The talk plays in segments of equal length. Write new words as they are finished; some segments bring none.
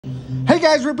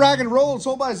guys, Rip Rock and Roll,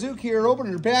 sold by Zook here,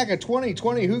 opening a pack of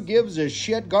 2020 Who Gives a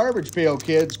Shit Garbage Pail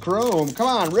Kids Chrome. Come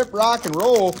on, Rip Rock and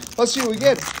Roll. Let's see what we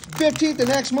get. 15th of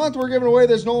next month, we're giving away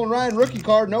this Nolan Ryan rookie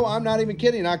card. No, I'm not even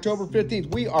kidding. October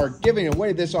 15th, we are giving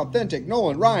away this authentic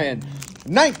Nolan Ryan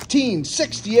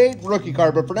 1968 rookie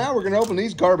card. But for now, we're going to open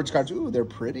these garbage cards. Ooh, they're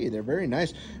pretty. They're very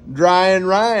nice. Ryan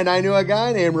Ryan. I knew a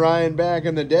guy named Ryan back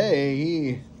in the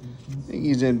day.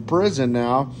 He's in prison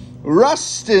now.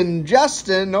 Rustin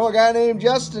Justin. Know a guy named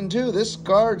Justin, too. This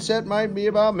card set might be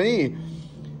about me.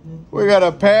 We got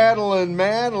a Paddle and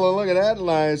Madeline. Look at that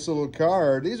nice little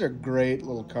card. These are great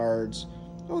little cards.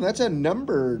 Oh, that's a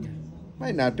numbered.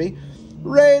 Might not be.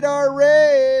 Radar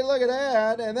Ray. Look at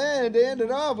that. And then to end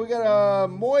it off, we got a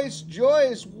Moist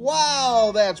Joyce. Wow,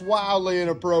 that's wildly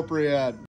inappropriate.